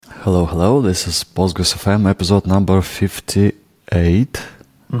Hello, hello. This is Postgres FM episode number 58.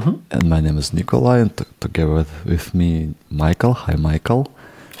 And my name is Nikolai, and together with me, Michael. Hi, Michael.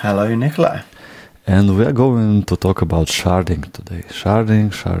 Hello, Nikolai. And we are going to talk about sharding today.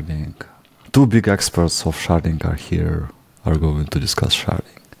 Sharding. Two big experts of sharding are going to discuss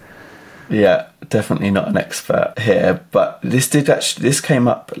sharding. Yeah, definitely not an expert here, but this came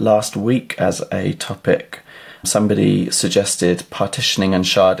up last week as a topic. Somebody suggested partitioning and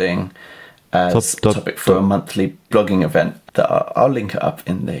sharding as a topic for a monthly blogging event that I'll link it up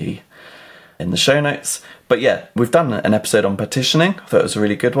in the show notes. But yeah, we've done an episode on partitioning. I thought it was a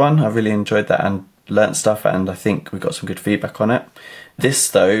really good one. I really enjoyed that and learnt stuff, and I think we got some good feedback on it. This,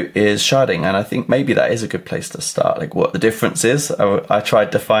 though, is sharding, and I think maybe that is a good place to start, like what the difference is. I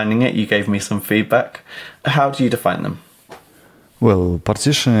tried defining it. You gave me some feedback. How do you define them? Well,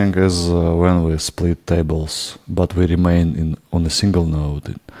 partitioning is when we split tables, but we remain on a single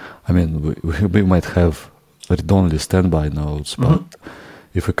node. I mean, we might have read-only standby nodes, but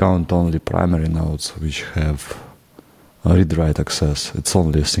if we count only primary nodes which have read-write access, it's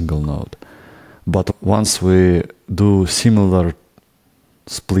only a single node. But once we do similar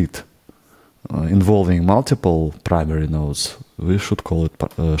split involving multiple primary nodes, we should call it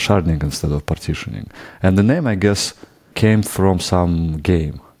sharding instead of partitioning. And the name, I guess, came from some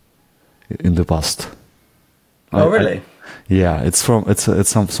game in the past. Oh, really? Yeah, it's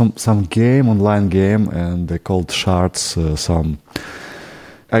some game, online game, and they called shards some.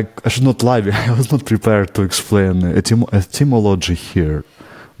 I should not lie, I was not prepared to explain etymology here,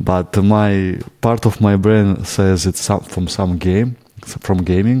 but my part of my brain says it's from some game, from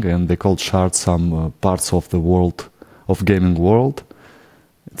gaming, and they called shards some parts of the world, of gaming world.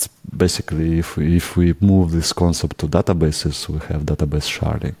 It's basically, if we move this concept to databases, we have database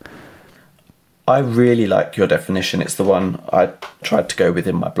sharding. I really like your definition. It's the one I tried to go with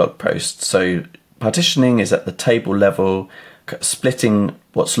in my blog post. So partitioning is at the table level, splitting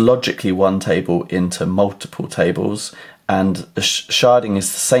what's logically one table into multiple tables, and the sharding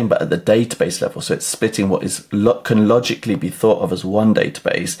is the same but at the database level. So it's splitting what is can logically be thought of as one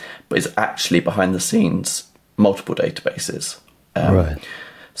database, but is actually behind the scenes multiple databases. Right.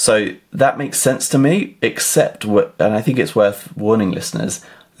 So that makes sense to me, except, and I think it's worth warning listeners,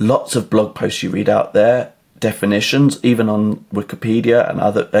 lots of blog posts you read out there, definitions, even on Wikipedia and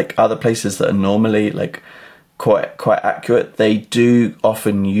other places that are normally quite accurate, they do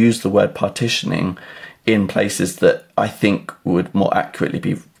often use the word partitioning in places that I think would more accurately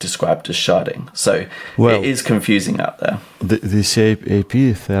be described as sharding. So it is confusing out there. This AP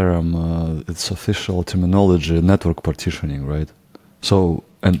theorem, its official terminology, network partitioning, right? So,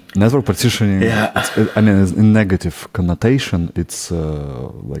 and network partitioning, is in negative connotation. It's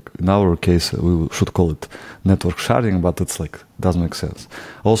in our case, we should call it network sharding, but it's doesn't make sense.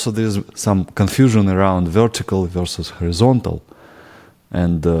 Also, there's some confusion around vertical versus horizontal.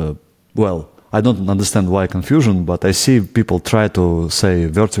 And, I don't understand why confusion, but I see people try to say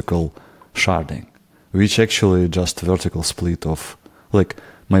vertical sharding, which actually just vertical split of,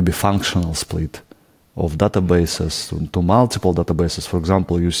 maybe functional split of databases to multiple databases. For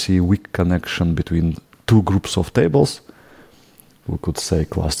example, you see weak connection between two groups of tables. We could say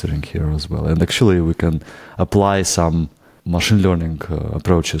clustering here as well. And actually, we can apply some machine learning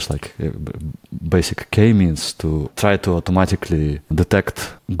approaches like basic k-means to try to automatically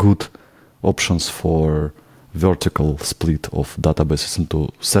detect good options for vertical split of databases into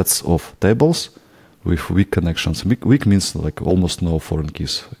sets of tables with weak connections. Weak means almost no foreign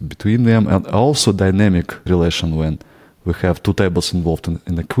keys between them, and also dynamic relation when we have two tables involved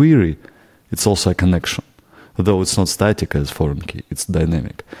in a query. It's also a connection, though it's not static as foreign key. It's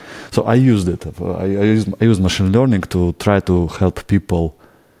dynamic. So I used it. I used machine learning to try to help people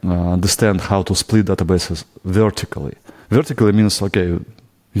understand how to split databases vertically. Vertically means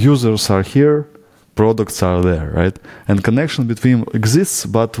users are here, products are there, right? And connection between exists,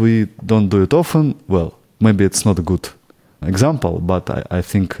 but we don't do it often. Well, maybe it's not a good example, but I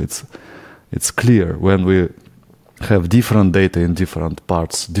think it's clear when we have different data in different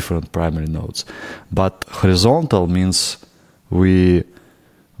parts, different primary nodes. But horizontal means we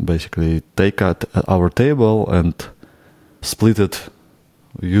basically take out our table and split it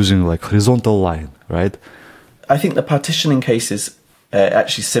using horizontal line, right? I think the partitioning case is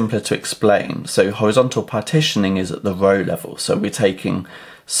actually simpler to explain. So horizontal partitioning is at the row level. So we're taking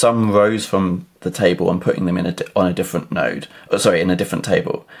some rows from the table and putting them on a different node. In a different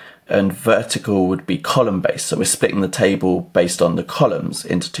table. And vertical would be column based. So we're splitting the table based on the columns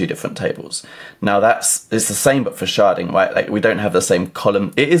into two different tables. Now it's the same, but for sharding, right? Like we don't have the same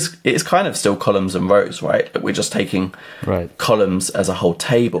column. It is kind of still columns and rows, right? But we're just taking columns as a whole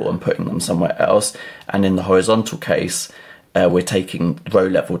table and putting them somewhere else. And in the horizontal case, we're taking row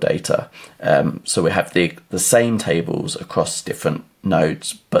level data. So we have the same tables across different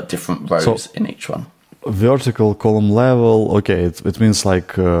nodes, but different rows in each one. Vertical column level, okay, it means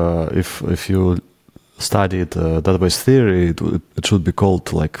like if you studied database theory, it should be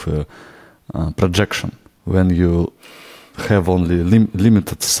called like projection, when you have only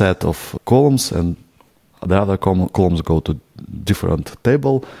limited set of columns and the other columns go to different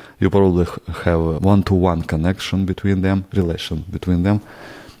table. You probably have a one-to-one connection between them,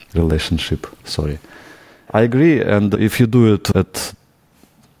 relationship, sorry. I agree, and if you do it at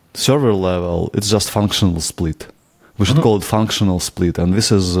server level, it's just functional split. We should call it functional split, and this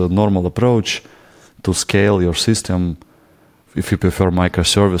is a normal approach to scale your system if you prefer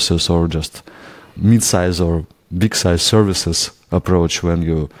microservices or just mid-size or big-size services approach, when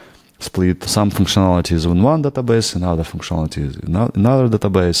you split some functionalities in one database and other functionalities in another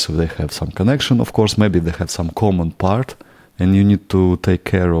database. They have some connection, of course, maybe they have some common part, and you need to take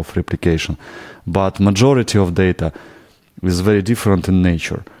care of replication. But majority of data is very different in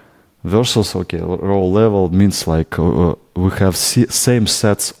nature. Versus, row level means like we have same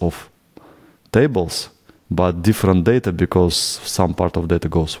sets of tables, but different data, because some part of data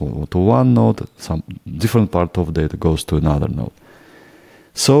goes to one node, some different part of data goes to another node.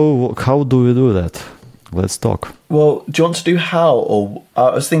 So how do we do that? Let's talk. Well, do you want to do how? Or I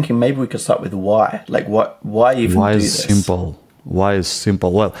was thinking maybe we could start with why. Like why even do this? Why is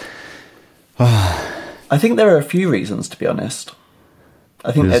simple? Well, I think there are a few reasons, to be honest.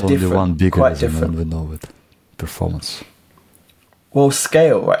 I think they're different, one big quite reason, different. and we know it. Performance. Well,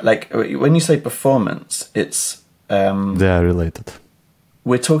 scale, right? Like when you say performance, it's they are related.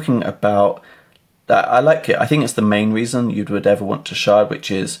 We're talking about that. I like it. I think it's the main reason you would ever want to shard,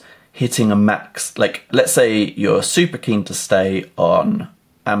 which is hitting a max. Like, let's say you're super keen to stay on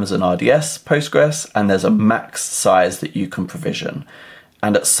Amazon RDS Postgres, and there's a max size that you can provision,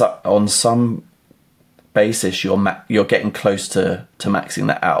 and on some basis you're getting close to maxing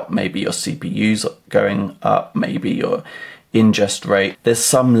that out. Maybe your CPU's going up, maybe your ingest rate. There's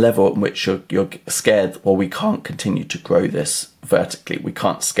some level at which you're scared, well, we can't continue to grow this vertically. We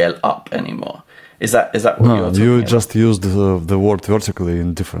can't scale up anymore. Is that what you're talking about? You just used the word vertically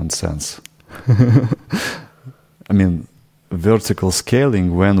in different sense. I mean, vertical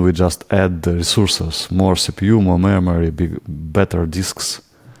scaling, when we just add the resources, more CPU, more memory, better disks.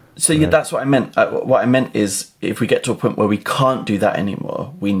 So yeah, that's what I meant. What I meant is, if we get to a point where we can't do that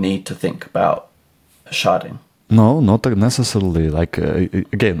anymore, we need to think about sharding. No, not necessarily. Like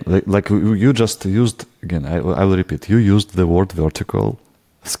again, like you just used again. I will repeat. You used the word vertical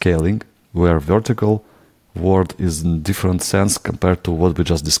scaling, where vertical word is in different sense compared to what we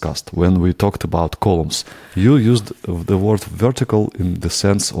just discussed. When we talked about columns, you used the word vertical in the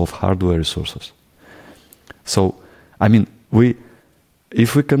sense of hardware resources. So, I mean,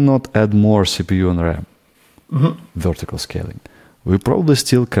 if we cannot add more CPU and RAM, vertical scaling, we probably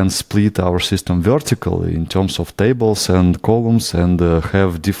still can split our system vertically in terms of tables and columns, and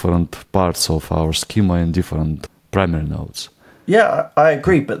have different parts of our schema in different primary nodes. Yeah, I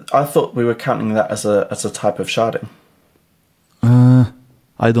agree, but I thought we were counting that as a type of sharding.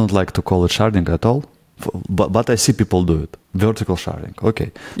 I don't like to call it sharding at all, but I see people do it. Vertical sharding,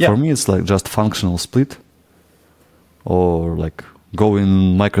 okay. Yeah. For me, it's like just functional split, or like go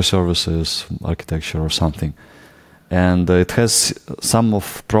in microservices architecture or something. And it has some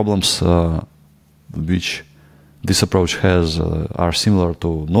of problems which this approach has are similar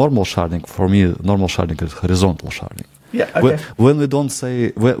to normal sharding. For me, normal sharding is horizontal sharding. Yeah, okay. When we don't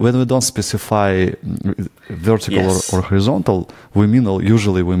specify vertical or horizontal,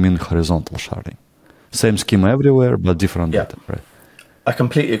 usually we mean horizontal sharding. Same schema everywhere, but different data, right? I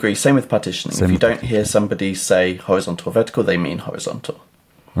completely agree. Same with partitioning. If you don't hear somebody say horizontal or vertical, they mean horizontal.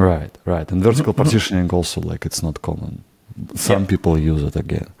 Right. And vertical partitioning also, like, it's not common. Some people use it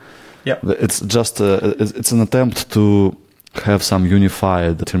again. Yeah. It's just it's an attempt to have some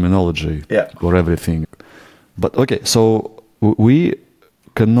unified terminology for everything. But okay, so we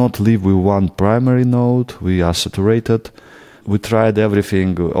cannot live with one primary node. We are saturated. We tried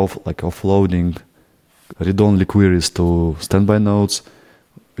everything offloading read-only queries to standby nodes.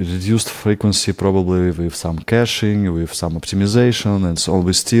 We reduced frequency probably with some caching, with some optimization, and so on.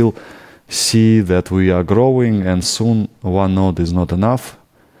 We still see that we are growing, and soon one node is not enough,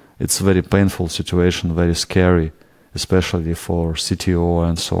 it's a very painful situation, very scary, especially for CTO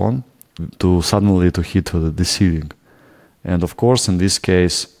and so on, to suddenly to hit the ceiling. And of course, in this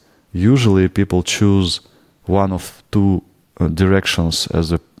case, usually people choose one of two directions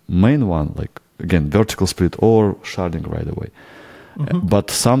as a main one, like again, vertical split or sharding right away. But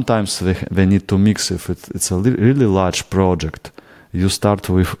sometimes they need to mix. If it's a really large project, you start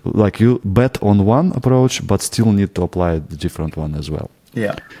with, like, you bet on one approach, but still need to apply the different one as well.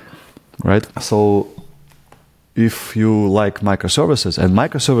 Yeah. Right? So if you like microservices, and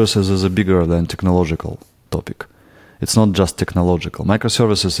microservices is a bigger than technological topic. It's not just technological.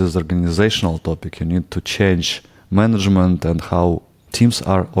 Microservices is organizational topic. You need to change management and how teams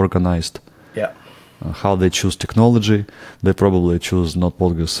are organized. Yeah. How they choose technology. They probably choose not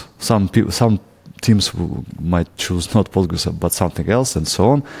Postgres. Some teams might choose not Postgres, but something else, and so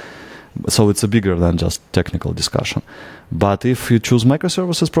on. So it's a bigger than just technical discussion. But if you choose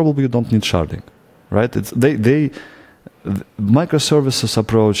microservices, probably you don't need sharding, right? The microservices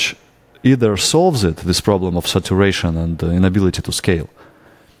approach either solves this problem of saturation and inability to scale,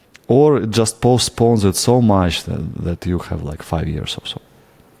 or it just postpones it so much that you have like 5 years or so,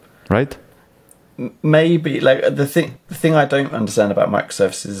 right? Maybe, like, the thing I don't understand about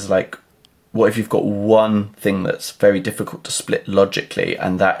microservices is, like, what if you've got one thing that's very difficult to split logically,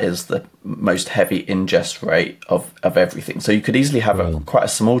 and that is the most heavy ingest rate of everything? So you could easily have quite a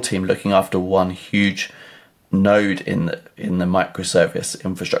small team looking after one huge node in the microservice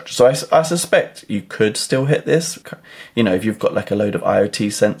infrastructure. So I suspect you could still hit this. You know, if you've got like a load of IoT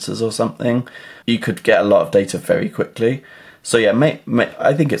sensors or something, you could get a lot of data very quickly. So yeah,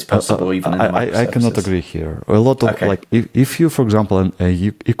 I think it's possible even in the microservices. I cannot agree here. A lot of like, if you, for example, an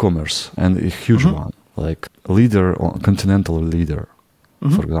e-commerce and a huge one, like continental leader,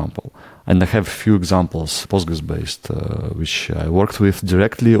 for example, and I have a few examples, Postgres-based, which I worked with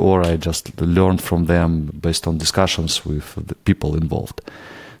directly, or I just learned from them based on discussions with the people involved.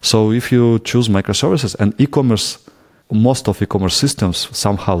 So if you choose microservices, and e-commerce, most of e-commerce systems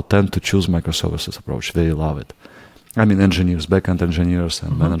somehow tend to choose microservices approach. They love it. I mean, engineers, backend engineers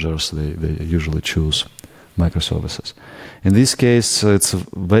and managers, they usually choose microservices. In this case, it's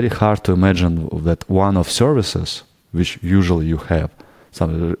very hard to imagine that one of services, which usually you have,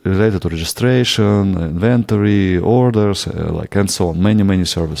 some related to registration, inventory, orders, and so on, many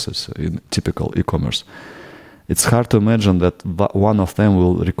services in typical e-commerce. It's hard to imagine that one of them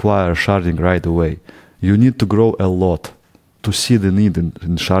will require sharding right away. You need to grow a lot to see the need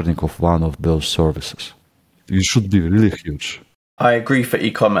in sharding of one of those services. It should be really huge. I agree for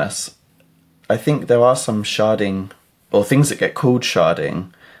e-commerce. I think there are some sharding, or things that get called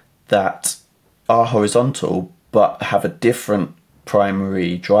sharding, that are horizontal but have a different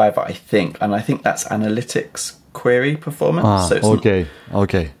primary driver, I think. And I think that's analytics query performance. So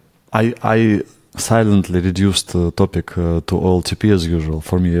Okay. I silently reduced the topic to OLTP as usual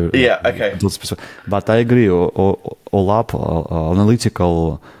for me. Okay. But I agree, OLAP,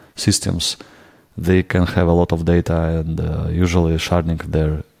 analytical systems, they can have a lot of data, and usually sharding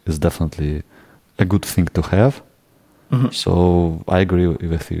there is definitely a good thing to have. So I agree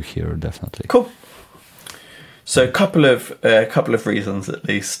with you here, definitely. Cool. So a couple of reasons at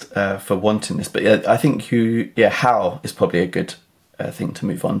least for wanting this, but yeah, I think how is probably a good thing to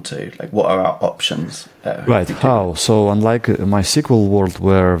move on to. Like, what are our options? Right, how? So unlike MySQL world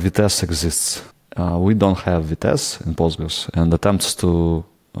where Vitess exists, we don't have Vitess in Postgres, and attempts to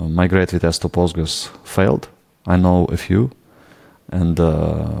migrate Vitess to Postgres failed. I know a few, and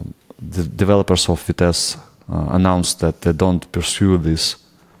the developers of Vitess announced that they don't pursue this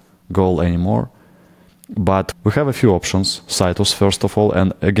goal anymore. But we have a few options. Citus, first of all,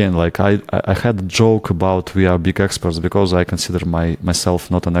 and again, like I had a joke about we are big experts, because I consider myself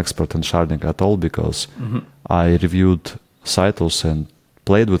not an expert in sharding at all, because I reviewed Citus and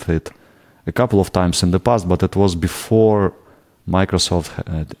played with it a couple of times in the past, but it was before Microsoft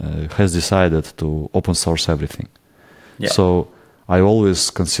has decided to open source everything. Yeah. So I always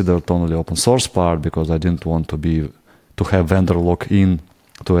considered only open source part, because I didn't want to have vendor lock-in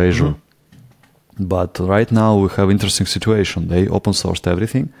to Azure. But right now we have interesting situation. They open sourced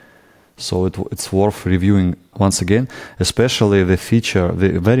everything, so it's worth reviewing once again, especially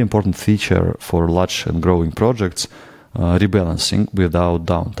the very important feature for large and growing projects, rebalancing without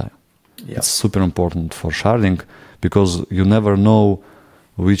downtime. Yep. It's super important for sharding, because you never know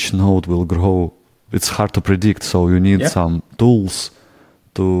which node will grow. It's hard to predict, so you need some tools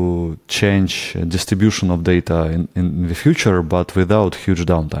to change distribution of data in the future, but without huge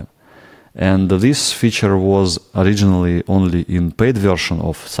downtime. And this feature was originally only in paid version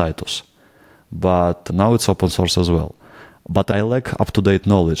of Citus, but now it's open source as well. but I lack up-to-date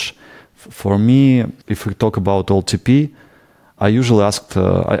knowledge. For me, if we talk about OLTP, I usually asked,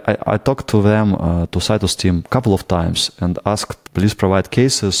 I talked to them, to Cytos team a couple of times and asked, please provide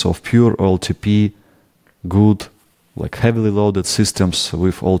cases of pure OLTP, good, like heavily loaded systems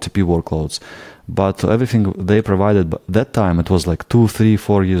with OLTP workloads. But everything they provided at that time, it was like 2, 3,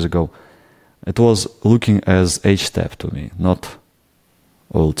 4 years ago, it was looking as HTTP to me, not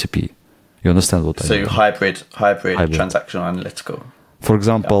OLTP. You understand what I mean? So hybrid transactional analytical. For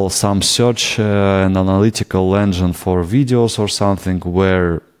example, some search and analytical engine for videos or something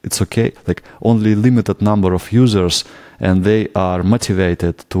where it's okay, like only limited number of users and they are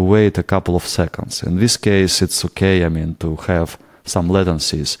motivated to wait a couple of seconds. In this case, it's okay, I mean, to have some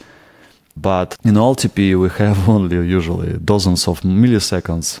latencies. But in OLTP, we have only usually dozens of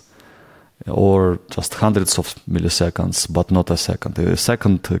milliseconds or just hundreds of milliseconds, but not a second. A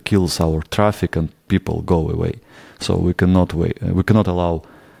second kills our traffic and people go away. So we cannot wait. We cannot allow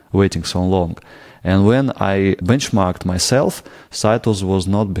waiting so long. And when I benchmarked myself, Cytos was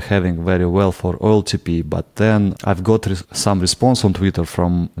not behaving very well for OLTP. But then I've got some response on Twitter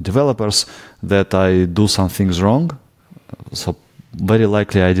from developers that I do some things wrong. So very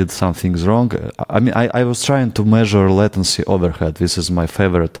likely I did some things wrong. I mean, I was trying to measure latency overhead. This is my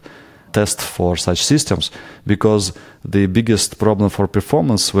favorite test for such systems, because the biggest problem for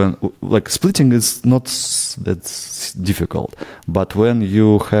performance when like splitting is not that difficult, but when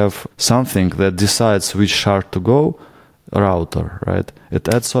you have something that decides which shard to go, router, right, it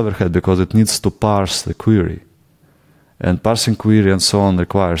adds overhead because it needs to parse the query, and parsing query and so on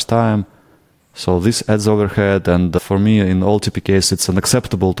requires time. So this adds overhead, and for me in OLTP case it's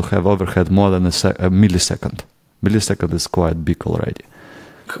unacceptable to have overhead more than a millisecond. Millisecond is quite big already.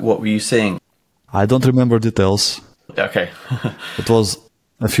 What were you seeing? I don't remember details. Okay. It was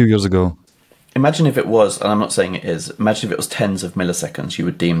a few years ago. Imagine if it was, and I'm not saying it is, imagine if it was tens of milliseconds, you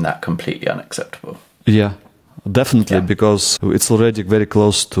would deem that completely unacceptable. Yeah, definitely, because it's already very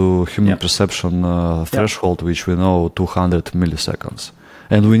close to human perception threshold, which we know 200 milliseconds.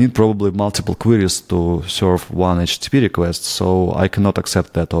 And we need probably multiple queries to serve one HTTP request, so I cannot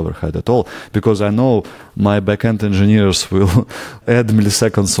accept that overhead at all, because I know my backend engineers will add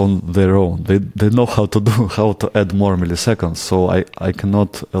milliseconds on their own. They know how to add more milliseconds, so I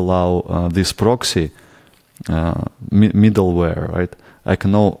cannot allow this proxy middleware, right? I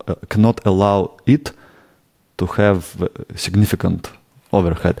cannot allow it to have significant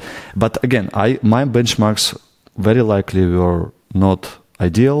overhead. But again, my benchmarks very likely were not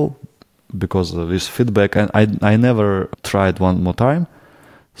ideal because of this feedback, and I never tried one more time.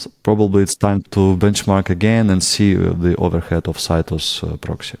 So probably it's time to benchmark again and see the overhead of Cytos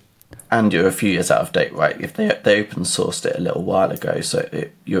proxy. And you're a few years out of date, right? If they open sourced it a little while ago, so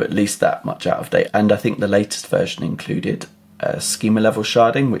you're at least that much out of date. And I think the latest version included schema level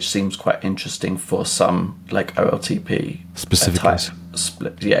sharding, which seems quite interesting for some like OLTP specific type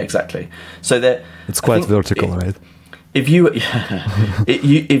split. Yeah, exactly. So it's quite vertical, right? If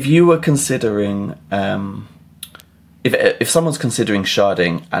you were considering, if someone's considering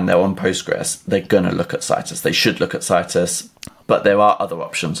sharding and they're on Postgres, they're gonna look at Cytos. They should look at Cytos, but there are other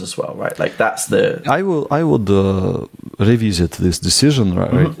options as well, right? Like that's the. I would revisit this decision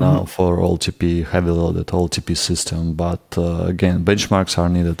right now for OLTP, heavy loaded OLTP system, but again, benchmarks are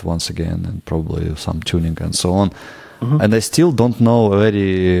needed once again, and probably some tuning and so on. And I still don't know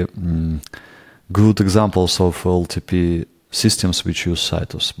very good examples of OLTP systems which use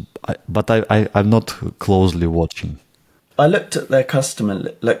Cytos, but I'm not closely watching. I looked at their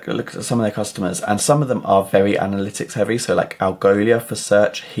looked at some of their customers, and some of them are very analytics heavy. So like Algolia for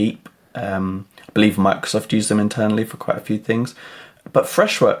search, Heap. I believe Microsoft use them internally for quite a few things. But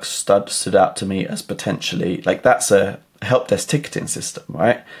Freshworks stood out to me as potentially, like that's a help desk ticketing system,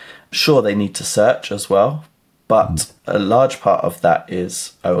 right? Sure, they need to search as well, but a large part of that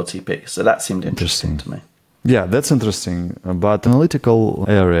is OLTP. So that seemed interesting to me. Yeah, that's interesting. But analytical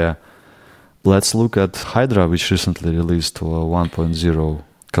area, let's look at Hydra, which recently released 1.0.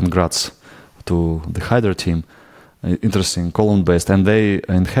 Congrats to the Hydra team. Interesting, column-based. And they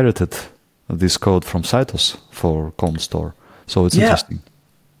inherited this code from Cytos for column store. So it's interesting.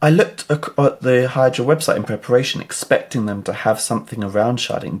 I looked at the Hydra website in preparation, expecting them to have something around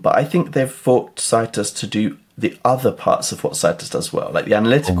sharding, but I think they've forked Cytos to do the other parts of what Cytos does well, like the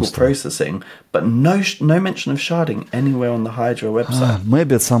analytical processing, but no mention of sharding anywhere on the Hydra website.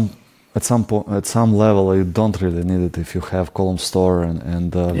 Maybe at some level you don't really need it if you have column store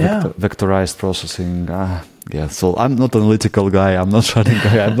and vectorized processing. So I'm not an analytical guy. I'm not sharding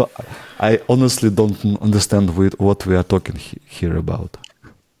guy. I honestly don't understand what we are talking here about.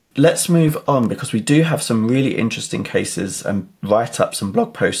 let's move on, because we do have some really interesting cases and write-ups and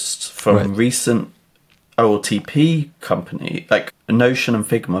blog posts from recent OLTP company, like Notion and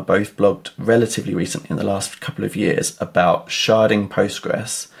Figma both blogged relatively recently in the last couple of years about sharding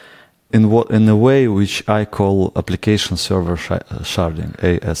Postgres. In a way which I call application server sharding,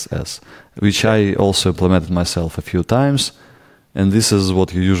 ASS, which I also implemented myself a few times. And this is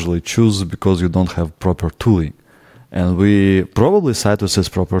what you usually choose because you don't have proper tooling. And we probably Citus is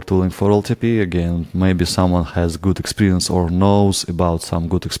proper tooling for LTP. Again, maybe someone has good experience or knows about some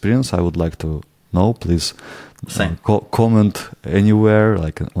good experience. I would like to know. Please comment anywhere,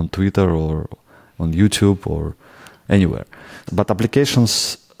 like on Twitter or on YouTube or anywhere. But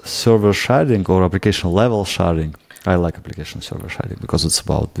applications server sharding or application level sharding, I like application server sharding because it's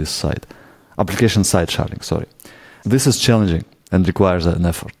about this side. Application side sharding, sorry. This is challenging and requires an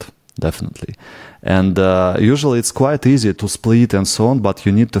effort, definitely. And usually it's quite easy to split and so on, but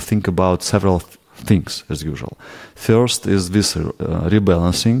you need to think about several things as usual. First is this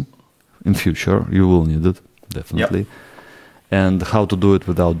rebalancing. In future, you will need it, definitely. Yep. And how to do it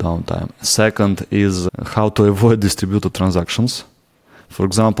without downtime. Second is how to avoid distributed transactions. For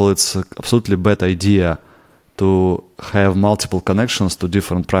example, it's an absolutely bad idea to have multiple connections to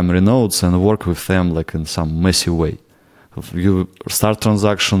different primary nodes and work with them like in some messy way. You start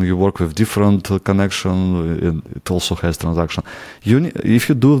transaction, you work with different connection, it also has transaction. If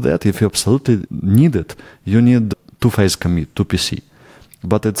you do that, if you absolutely need it, you need two-phase commit, 2PC.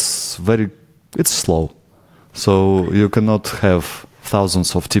 But it's slow. So you cannot have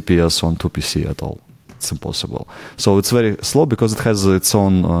thousands of TPS on 2PC at all. It's impossible. So it's very slow because it has its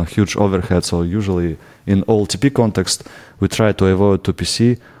own huge overhead. So usually in OLTP context, we try to avoid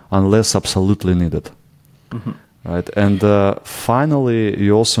 2PC unless absolutely needed. Mm-hmm. Right, and finally,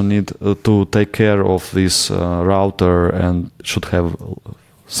 you also need to take care of this router and should have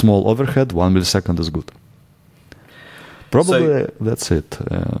small overhead. 1 millisecond is good. Probably that's it,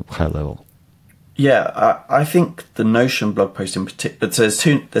 high level. Yeah, I think the Notion blog post in particular. So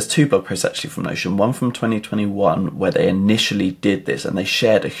there's two blog posts actually from Notion. One from 2021 where they initially did this and they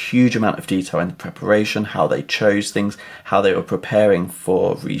shared a huge amount of detail in the preparation, how they chose things, how they were preparing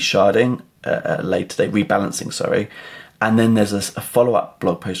for resharding. Later day rebalancing, sorry. And then there's a follow-up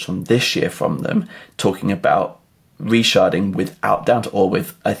blog post from this year from them talking about resharding without downtime, or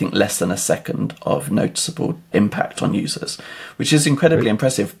with, I think, less than a second of noticeable impact on users, which is incredibly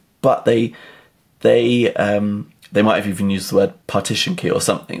impressive. But they might have even used the word partition key or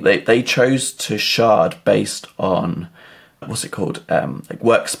something. They chose to shard based on what's it called, like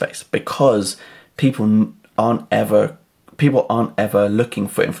workspace, because people aren't ever looking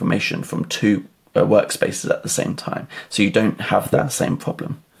for information from two workspaces at the same time. So you don't have that same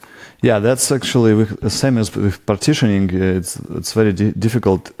problem. Yeah, that's actually the same as with partitioning. It's very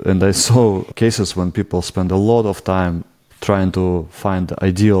difficult. And I saw cases when people spend a lot of time trying to find the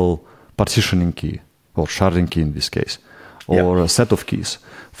ideal partitioning key, or sharding key in this case, or a set of keys.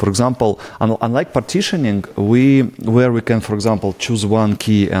 For example, unlike partitioning, where we can, for example, choose one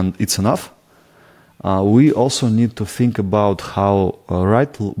key and it's enough, we also need to think about how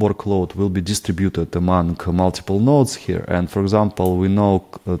write workload will be distributed among multiple nodes here. And for example, we know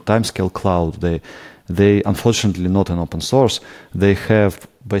Timescale Cloud, they unfortunately not an open source, they have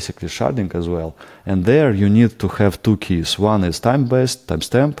basically sharding as well. And there you need to have two keys. One is time-based,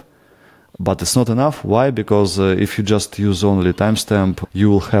 timestamp, but it's not enough. Why? Because if you just use only timestamp,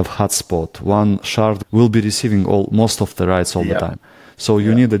 you will have hotspot. One shard will be receiving most of the writes all the time. So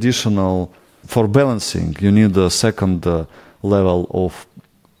you need additional. For balancing, you need a second level of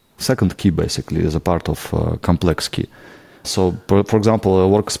second key, basically, as a part of complex key. So, for example, a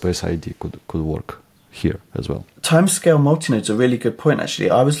workspace ID could work here as well. Timescale multinode's a really good point, actually.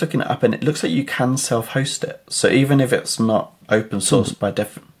 I was looking it up, and it looks like you can self-host it. So even if it's not open source by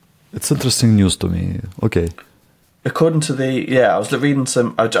definition. It's interesting news to me. Okay. According to I was reading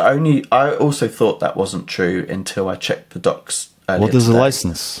some. I also thought that wasn't true until I checked the docs. What is the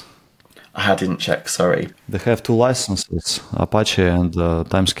license? I didn't check, sorry. They have two licenses, Apache and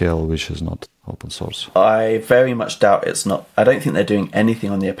Timescale, which is not open source. I very much doubt it's not. I don't think they're doing anything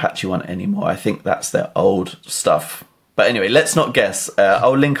on the Apache one anymore. I think that's their old stuff. But anyway, let's not guess.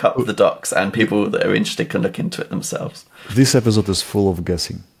 I'll link up the docs and people that are interested can look into it themselves. This episode is full of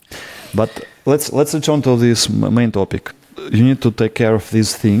guessing. But let's return to this main topic. You need to take care of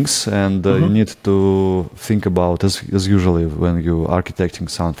these things, and you need to think about, as usually when you're architecting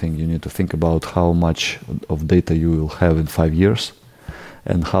something, you need to think about how much of data you will have in 5 years,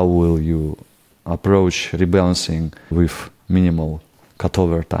 and how will you approach rebalancing with minimal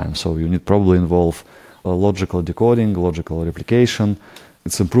cutover time. So you need probably involve logical decoding, logical replication,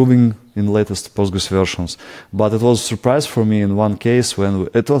 It's improving in latest Postgres versions. But it was a surprise for me in one case when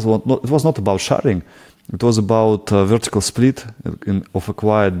it was not about sharding. It was about vertical split of a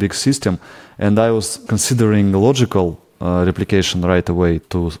quite big system. And I was considering logical replication right away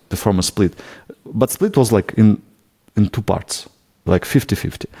to perform a split. But split was like in two parts, like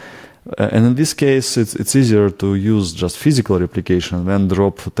 50-50. And in this case, it's easier to use just physical replication than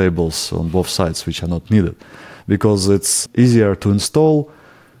drop tables on both sides, which are not needed. Because it's easier to install,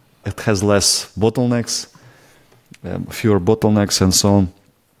 it has less bottlenecks, fewer bottlenecks and so on.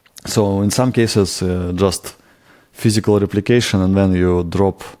 So in some cases, just physical replication, and then you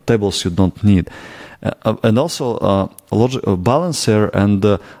drop tables you don't need. And also balancer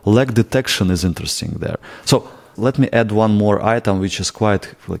and lag detection is interesting there. So let me add one more item, which is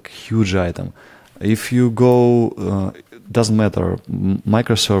quite like huge item. If you go, doesn't matter,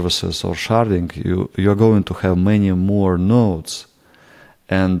 microservices or sharding, you're going to have many more nodes.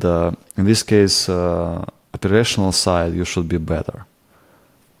 And in this case, operational side, you should be better.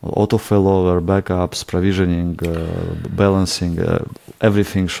 Auto failover, backups, provisioning, balancing,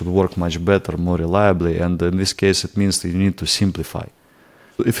 everything should work much better, more reliably. And in this case, it means that you need to simplify.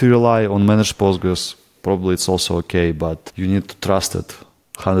 If you rely on managed Postgres, probably it's also okay, but you need to trust it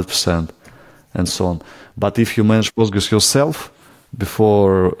 100% and so on. But if you manage Postgres yourself,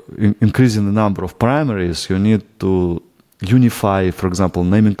 before increasing the number of primaries, you need to unify, for example,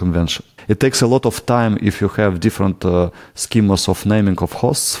 naming convention. It takes a lot of time if you have different schemas of naming of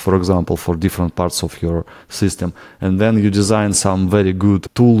hosts, for example, for different parts of your system. And then you design some very good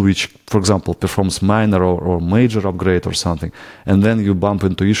tool which, for example, performs minor or major upgrade or something. And then you bump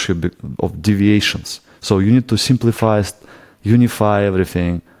into issue of deviations. So you need to simplify, unify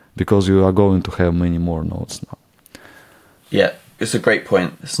everything, because you are going to have many more nodes now. Yeah, it's a great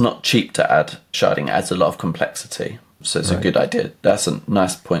point. It's not cheap to add sharding. It adds a lot of complexity. So it's a good idea. That's a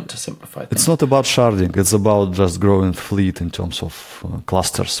nice point to simplify things. It's not about sharding. It's about just growing fleet in terms of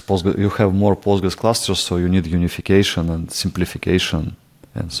clusters. You have more Postgres clusters, so you need unification and simplification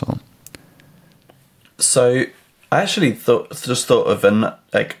and so on. So I actually thought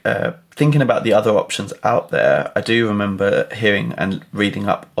of thinking about the other options out there. I do remember hearing and reading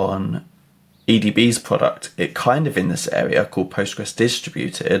up on EDB's product. It kind of in this area called Postgres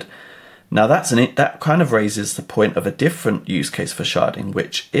Distributed. Now that kind of raises the point of a different use case for sharding,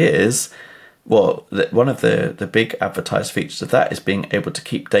 which is, one of the big advertised features of that is being able to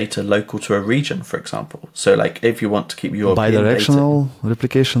keep data local to a region, for example. So like if you want to keep European bidirectional data,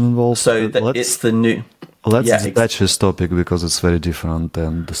 replication involved. So it's the new. Let's detach this topic because it's very different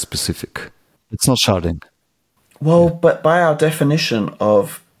and specific. It's not sharding. Well, but by our definition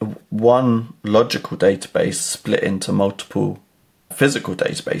of one logical database split into multiple physical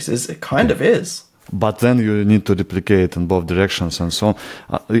databases, it kind of is. But then you need to replicate in both directions and so on.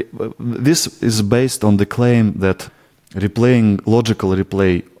 This is based on the claim that logical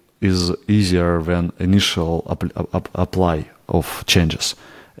replay is easier than initial apply of changes.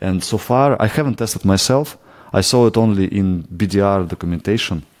 And so far, I haven't tested myself. I saw it only in BDR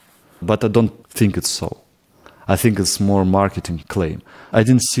documentation, but I don't think it's so. I think it's more marketing claim. I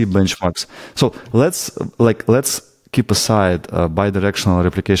didn't see benchmarks. So let's keep aside bidirectional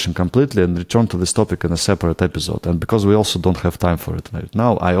replication completely and return to this topic in a separate episode. And because we also don't have time for it right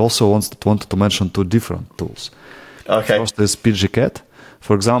now, I also wanted to mention two different tools. Okay. First is pgcat.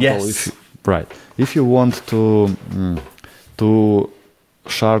 For example, yes. if you want to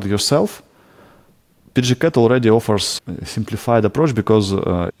shard yourself, pgcat already offers a simplified approach because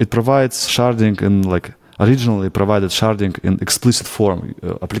it provides sharding in originally provided sharding in explicit form.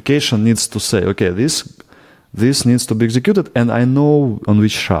 Application needs to say, okay, this needs to be executed, and I know on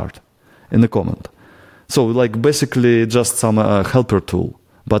which shard in the comment. So basically just some helper tool,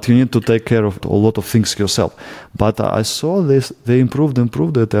 but you need to take care of a lot of things yourself. But I saw they improved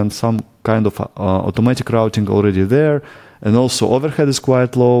it, and some kind of automatic routing already there, and also overhead is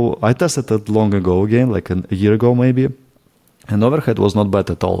quite low. I tested it long ago again, like a year ago maybe, and overhead was not bad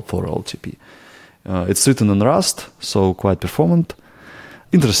at all for LTP. It's written in Rust, so quite performant.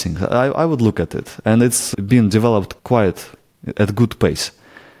 Interesting. I would look at it. And it's been developed quite at good pace.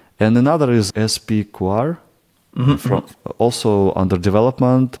 And another is SPQR, also under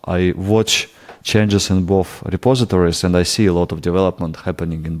development. I watch changes in both repositories, and I see a lot of development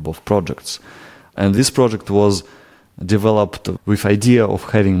happening in both projects. And this project was developed with idea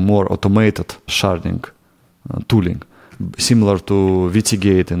of having more automated sharding tooling, similar to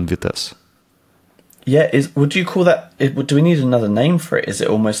VTGate and Vitess. Yeah, would you call that? Do we need another name for it? Is it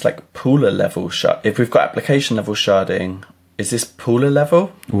almost like pooler level shard? If we've got application level sharding, is this pooler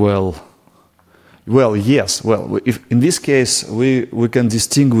level? Well, Well, yes. Well, if in this case we can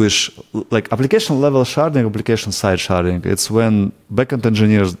distinguish like application level sharding, application side sharding. It's when backend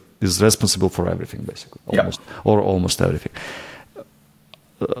engineer is responsible for everything, basically, almost everything.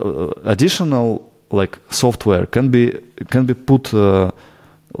 Additional like software can be put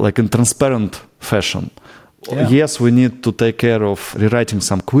like in transparent fashion. Yeah. Yes, we need to take care of rewriting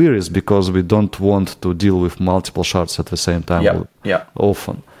some queries because we don't want to deal with multiple shards at the same time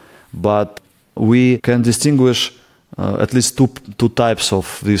often. But we can distinguish at least two types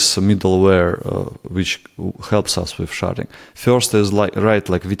of this middleware which helps us with sharding. First is like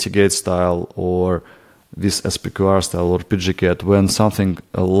VTGate style or this SPQR style or pgcat when something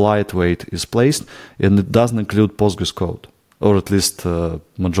lightweight is placed and it doesn't include Postgres code, or at least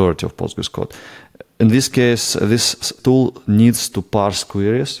majority of Postgres code. In this case, this tool needs to parse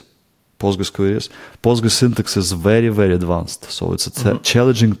queries, Postgres queries. Postgres syntax is very, very advanced, so it's a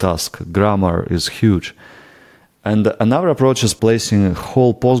challenging task. Grammar is huge. And another approach is placing a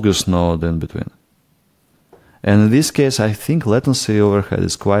whole Postgres node in between. And in this case, I think latency overhead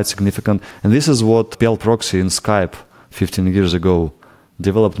is quite significant. And this is what PL proxy in Skype 15 years ago,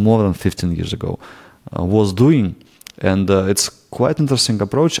 developed more than 15 years ago, was doing. And it's quite interesting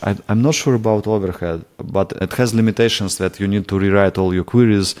approach. I'm not sure about overhead, but it has limitations that you need to rewrite all your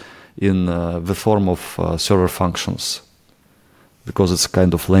queries in the form of server functions because it's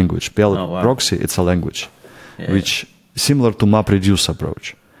kind of language. PL proxy, it's a language, which similar to MapReduce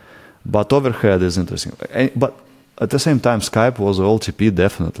approach. But overhead is interesting. But at the same time, Skype was OLTP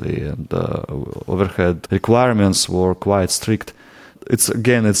definitely, and overhead requirements were quite strict. It's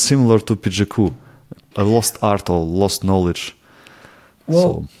similar to PGQ, a lost art or lost knowledge.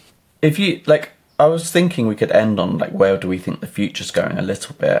 Well, if you like, I was thinking we could end on like where do we think the future's going a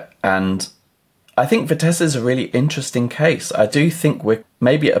little bit, and I think Vitess is a really interesting case. I do think we're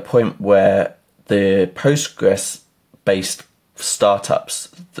maybe at a point where the Postgres-based startups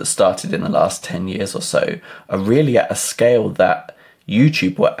that started in the last 10 years or so are really at a scale that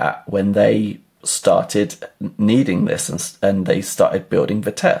YouTube were at when they started needing this and they started building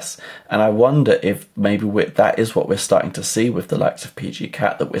Vitess. And I wonder if maybe that is what we're starting to see with the likes of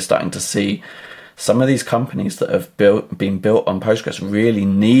pgcat, that we're starting to see some of these companies that have been built on Postgres really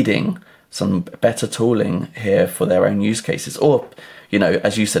needing some better tooling here for their own use cases. Or, you know,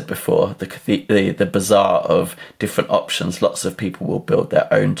 as you said before, the bazaar of different options, lots of people will build their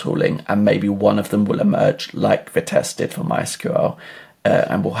own tooling and maybe one of them will emerge like Vitess did for MySQL.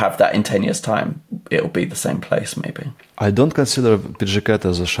 And we'll have that in 10 years' time. It'll be the same place, maybe. I don't consider pgcat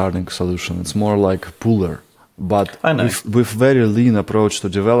as a sharding solution. It's more like a pooler. But with very lean approach to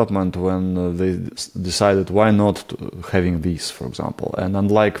development, when they decided why not having these, for example. And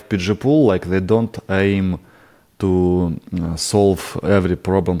unlike pgpool, like they don't aim to solve every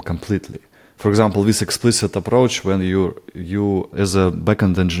problem completely. For example, this explicit approach, when you as a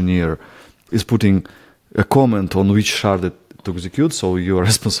backend engineer is putting a comment on which shard to execute, so you are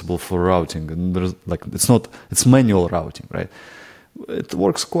responsible for routing, and there's like it's manual routing, right? It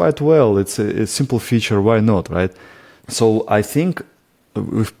works quite well. It's a simple feature. Why not, right? So I think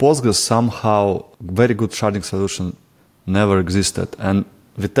with Postgres somehow very good sharding solution never existed, and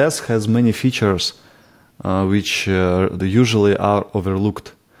Vitess has many features which usually are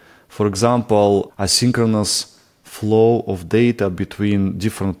overlooked. For example, asynchronous flow of data between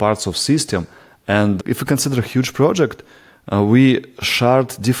different parts of system, and if we consider a huge project. We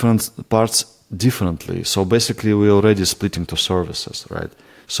shard different parts differently. So basically, we're already splitting to services, right?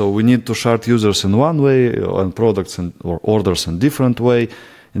 So we need to shard users in one way and products or orders in different way.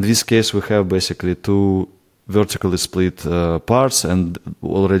 In this case, we have basically two vertically split parts, and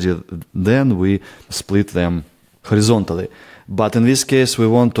already then we split them horizontally. But in this case, we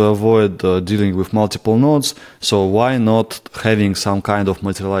want to avoid dealing with multiple nodes. So why not having some kind of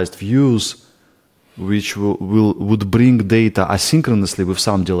materialized views which would bring data asynchronously with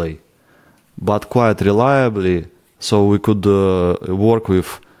some delay, but quite reliably, so we could work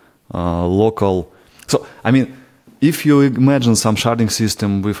with local. So, I mean, if you imagine some sharding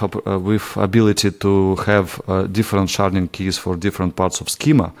system with ability to have different sharding keys for different parts of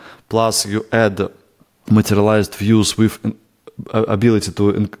schema, plus you add materialized views with ability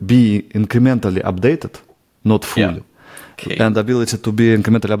to be incrementally updated, not fully. Yeah. Okay. And ability to be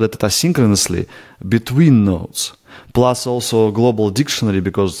incrementally updated asynchronously between nodes, plus also global dictionary,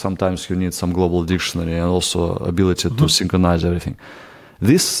 because sometimes you need some global dictionary, and also ability to synchronize everything.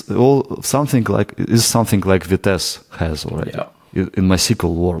 This is something like Vitess has already in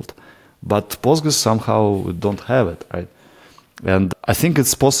MySQL world, but Postgres somehow don't have it, right? And I think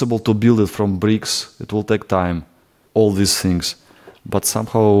it's possible to build it from bricks. It will take time, all these things, but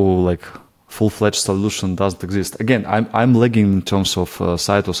somehow like full-fledged solution doesn't exist. Again, I'm lagging in terms of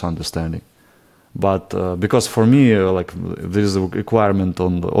Cytos understanding. But because for me, like there is a requirement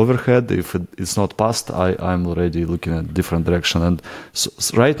on the overhead. If it's not passed, I'm already looking at different direction. And so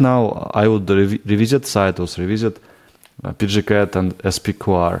right now, I would revisit Cytos, revisit PGCAT and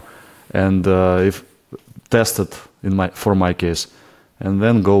SPQR, and if tested for my case, and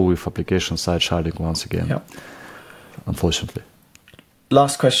then go with application side sharding once again. Yeah. Unfortunately.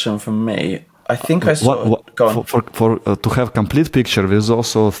 Last question from me. I think I saw. Go on. For to have complete picture, there's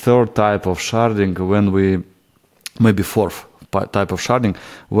also a third type of sharding maybe fourth type of sharding,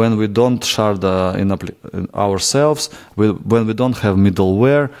 when we don't shard in ourselves, when we don't have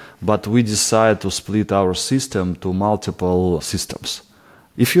middleware, but we decide to split our system to multiple systems.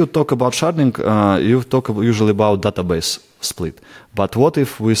 If you talk about sharding, you talk usually about database split. But what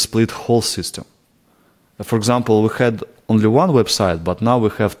if we split whole system? For example, we had only one website, but now we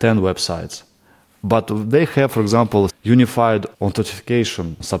have 10 websites. But they have, for example, unified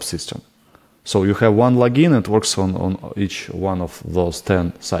authentication subsystem. So you have one login, it works on each one of those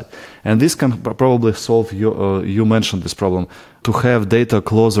 10 sites. And this can probably solve, you mentioned this problem, to have data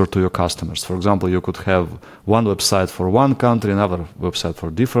closer to your customers. For example, you could have one website for one country, another website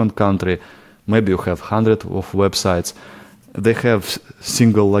for different country. Maybe you have 100 of websites. They have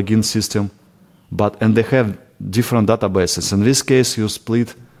single login system, and they have different databases. In this case, you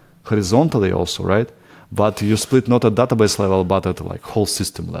split horizontally also, right? But you split not at database level, but at like whole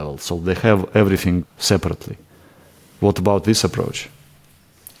system level. So they have everything separately. What about this approach?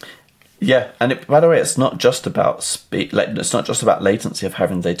 Yeah, and by the way, it's not just about speed. Like, it's not just about latency of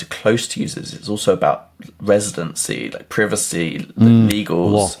having data close to users. It's also about residency, like privacy,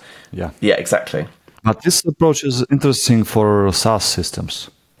 legals. Law. Yeah. Yeah, exactly. But this approach is interesting for SaaS systems,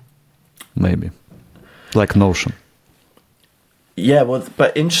 maybe, like Notion. Yeah, well,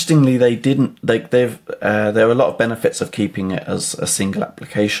 but interestingly, they didn't. Like, there are a lot of benefits of keeping it as a single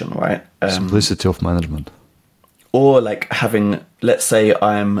application, right? Simplicity of management. Or like having, let's say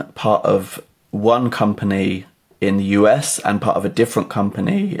I'm part of one company in the US and part of a different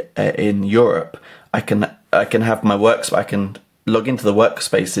company in Europe. I can have my I can log into the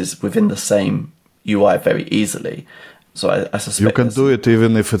workspaces within the same UI very easily. So I suspect you can do it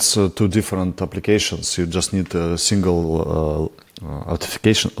even if it's two different applications. You just need a single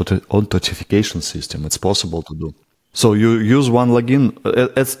authentication system. It's possible to do. So you use one login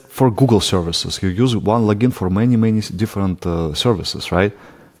as for Google services. You use one login for many different services, right?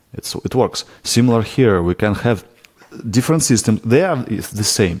 It works. Similar here, we can have different systems. They are the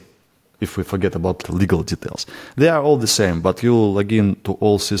same. If we forget about legal details, they are all the same. But you log in to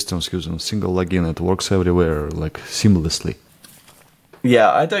all systems using a single login. It works everywhere, like seamlessly.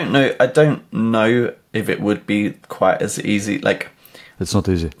 Yeah, I don't know if it would be quite as easy. Like, it's not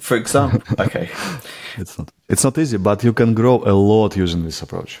easy. For example, okay, it's not easy, but you can grow a lot using this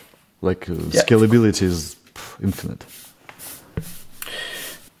approach. Like scalability is infinite.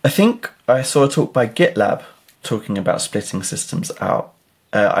 I think I saw a talk by GitLab talking about splitting systems out.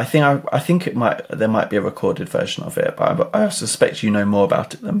 I think there might be a recorded version of it, but I suspect you know more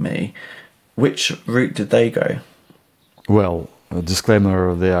about it than me. Which route did they go? Well, a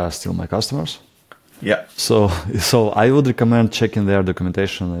disclaimer: they are still my customers. Yeah. So I would recommend checking their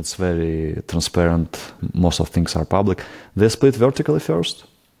documentation. It's very transparent. Most of things are public. They split vertically first.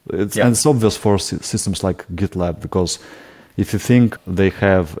 And it's obvious for systems like GitLab, because if you think they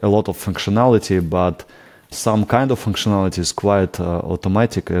have a lot of functionality, but some kind of functionality is quite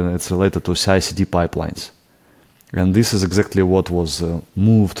automatic, and it's related to CI/CD pipelines. And this is exactly what was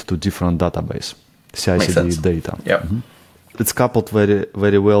moved to different database, CI/CD data. Yeah. Mm-hmm. It's coupled very,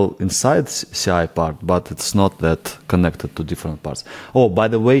 very well inside CI part, but it's not that connected to different parts. Oh, by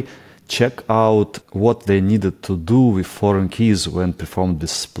the way, check out what they needed to do with foreign keys when performed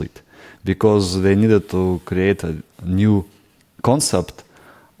this split, because they needed to create a new concept.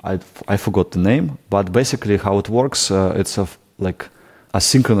 I forgot the name, but basically how it works, it's like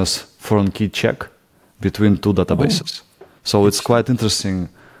asynchronous foreign key check between two databases. So it's quite interesting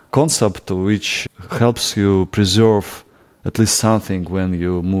concept which helps you preserve at least something when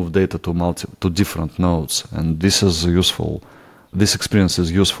you move data to different nodes, and this is useful. This experience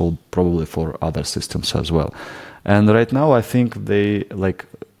is useful probably for other systems as well. And right now, I think they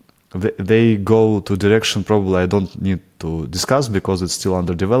go to direction probably I don't need to discuss because it's still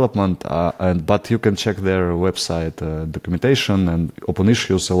under development. But you can check their website documentation and open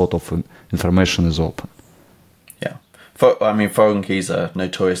issues. A lot of information is open. Yeah, foreign keys are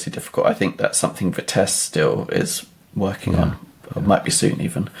notoriously difficult. I think that's something Vitesse still is working on. Or might be soon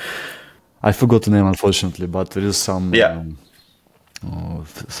even. I forgot the name, unfortunately, but there is some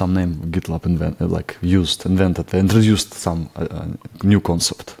some name GitLab invented. They introduced some new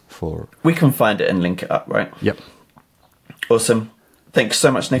concept for. We can find it and link it up, right? Yep. Awesome. Thanks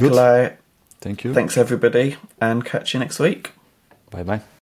so much, Nikolai. Good. Thank you. Thanks, everybody, and catch you next week. Bye-bye.